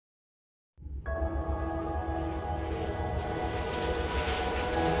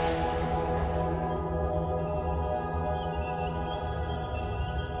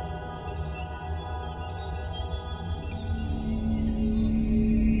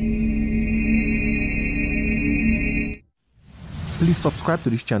Please subscribe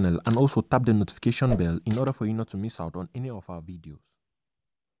to this channel and also tap the notification bell in order for you not to miss out on any of our videos.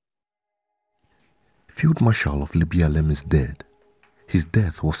 Field Marshal of Lebialem is dead. His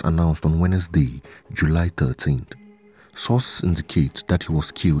death was announced on Wednesday, July 13th. Sources indicate that he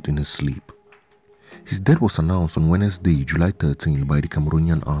was killed in his sleep. His death was announced on Wednesday, July 13th by the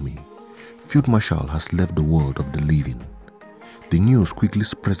Cameroonian army. Field Marshal has left the world of the living. The news quickly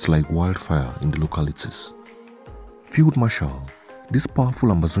spreads like wildfire in the localities. Field Marshal, this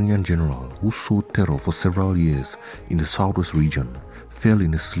powerful Amazonian general who sowed terror for several years in the southwest region, fell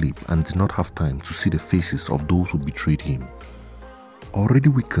in his sleep and did not have time to see the faces of those who betrayed him. Already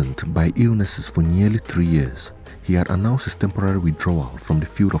weakened by illnesses for nearly 3 years, he had announced his temporary withdrawal from the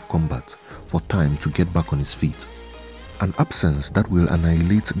field of combat for time to get back on his feet. An absence that will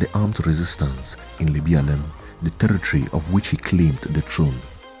annihilate the armed resistance in Lebialem, the territory of which he claimed the throne.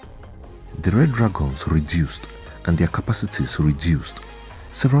 The Red Dragons reduced and their capacities reduced.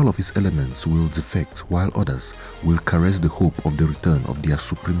 Several of his elements will defect while others will caress the hope of the return of their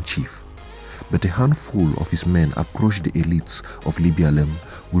supreme chief. But a handful of his men approach the elites of Lebialem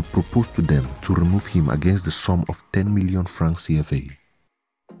will propose to them to remove him against the sum of 10 million francs CFA.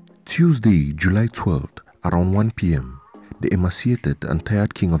 Tuesday, July 12th, around 1 p.m., the emaciated and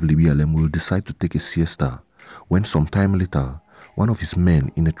tired king of Lebialem will decide to take a siesta when sometime later, one of his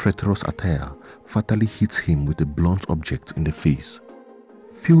men in a traitorous attire fatally hits him with a blunt object in the face.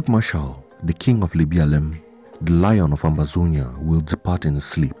 Field Marshal, the king of Lebialem, the lion of Amazonia, will depart in his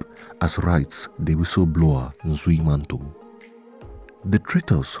sleep, as writes the whistleblower Nzui Manto. The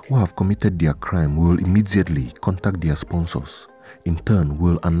traitors who have committed their crime will immediately contact their sponsors. In turn,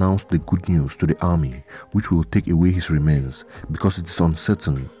 will announce the good news to the army, which will take away his remains because it is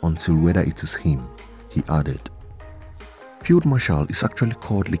uncertain until whether it is him, he added. Field Marshal is actually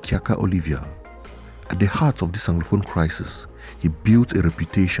called Lekiaka Olivia. At the heart of this Anglophone crisis, he built a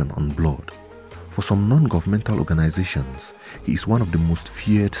reputation on blood. For some non-governmental organizations, he is one of the most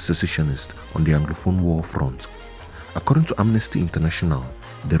feared secessionists on the Anglophone war front. According to Amnesty International,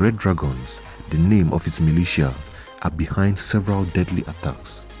 the Red Dragons, the name of its militia, are behind several deadly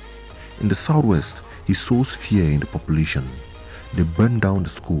attacks. In the southwest, he sows fear in the population. They burn down the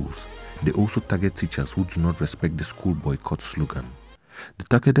schools. They also target teachers who do not respect the school boycott slogan. The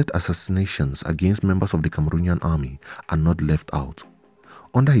targeted assassinations against members of the Cameroonian army are not left out.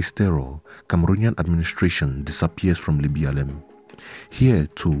 Under his terror, Cameroonian administration disappears from Lebialem. Here,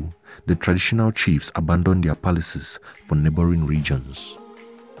 too, the traditional chiefs abandon their palaces for neighboring regions.